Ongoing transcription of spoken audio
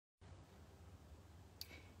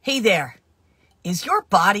Hey there. Is your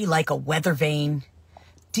body like a weather vane?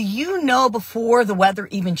 Do you know before the weather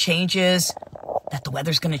even changes that the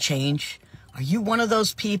weather's going to change? Are you one of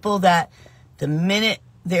those people that the minute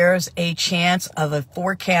there's a chance of a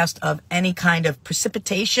forecast of any kind of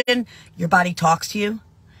precipitation, your body talks to you?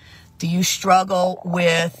 Do you struggle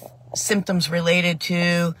with symptoms related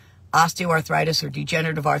to osteoarthritis or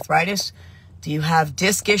degenerative arthritis? Do you have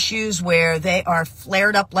disc issues where they are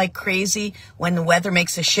flared up like crazy when the weather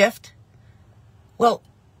makes a shift? Well,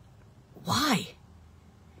 why?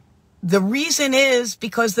 The reason is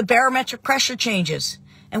because the barometric pressure changes.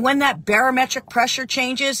 And when that barometric pressure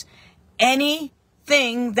changes,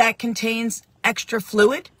 anything that contains extra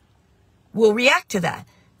fluid will react to that.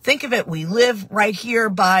 Think of it, we live right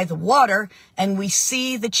here by the water and we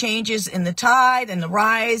see the changes in the tide and the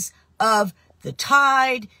rise of the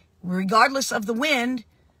tide, regardless of the wind,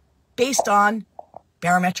 based on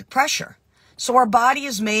barometric pressure. So our body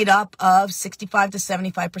is made up of 65 to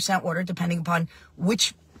 75% water, depending upon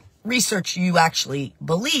which research you actually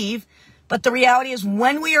believe. But the reality is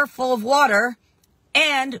when we are full of water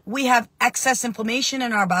and we have excess inflammation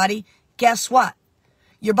in our body, guess what?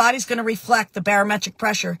 Your body's going to reflect the barometric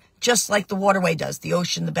pressure just like the waterway does, the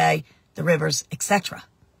ocean, the bay, the rivers, etc.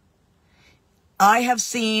 I have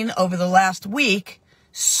seen over the last week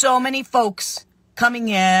so many folks coming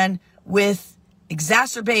in with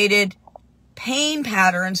exacerbated pain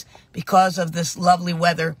patterns because of this lovely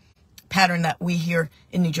weather pattern that we here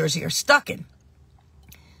in New Jersey are stuck in.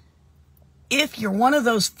 If you're one of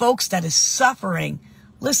those folks that is suffering,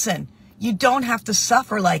 listen, you don't have to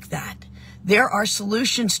suffer like that. There are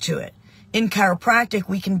solutions to it. In chiropractic,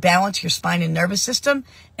 we can balance your spine and nervous system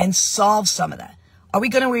and solve some of that. Are we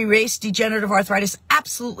going to erase degenerative arthritis?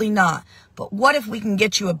 Absolutely not. But what if we can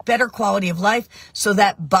get you a better quality of life so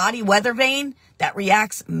that body weather vane that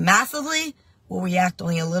reacts massively will react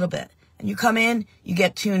only a little bit? And you come in, you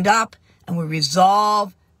get tuned up, and we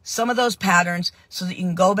resolve some of those patterns so that you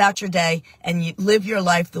can go about your day and you live your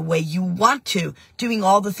life the way you want to, doing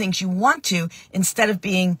all the things you want to instead of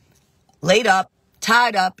being laid up,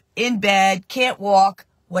 tied up, in bed, can't walk,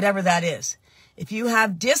 whatever that is. If you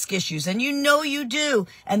have disc issues, and you know you do,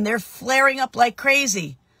 and they're flaring up like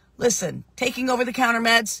crazy, listen, taking over-the-counter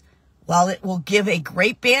meds, while it will give a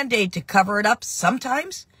great Band-Aid to cover it up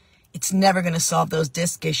sometimes, it's never going to solve those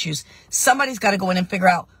disc issues. Somebody's got to go in and figure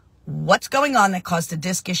out what's going on that caused the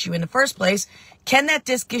disc issue in the first place. Can that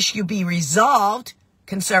disc issue be resolved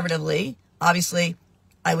conservatively? Obviously,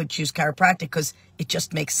 I would choose chiropractic because it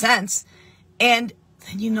just makes sense. And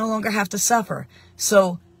then you no longer have to suffer.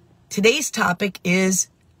 So today's topic is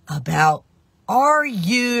about,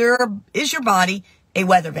 is your body a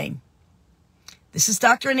weather vane? This is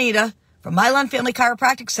Dr. Anita from Mylan Family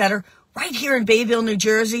Chiropractic Center right here in Bayville, New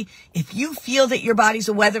Jersey. If you feel that your body's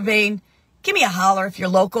a weather vane, give me a holler if you're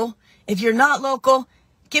local. If you're not local,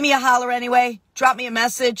 give me a holler anyway. Drop me a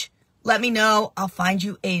message. Let me know. I'll find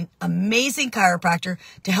you an amazing chiropractor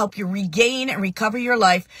to help you regain and recover your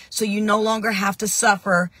life so you no longer have to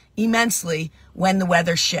suffer immensely when the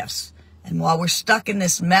weather shifts. And while we're stuck in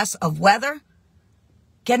this mess of weather,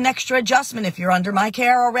 get an extra adjustment. If you're under my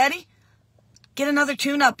care already, get another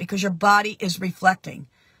tune-up because your body is reflecting.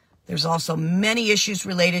 There's also many issues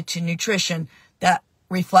related to nutrition that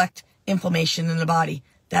reflect inflammation in the body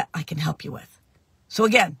that I can help you with. So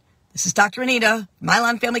again, this is Dr. Anita,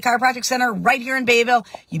 Mylan Family Chiropractic Center, right here in Bayville.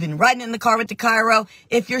 You've been riding in the car with the chiro.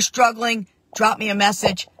 If you're struggling, drop me a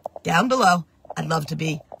message down below. I'd love to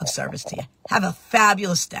be of service to you. Have a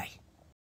fabulous day.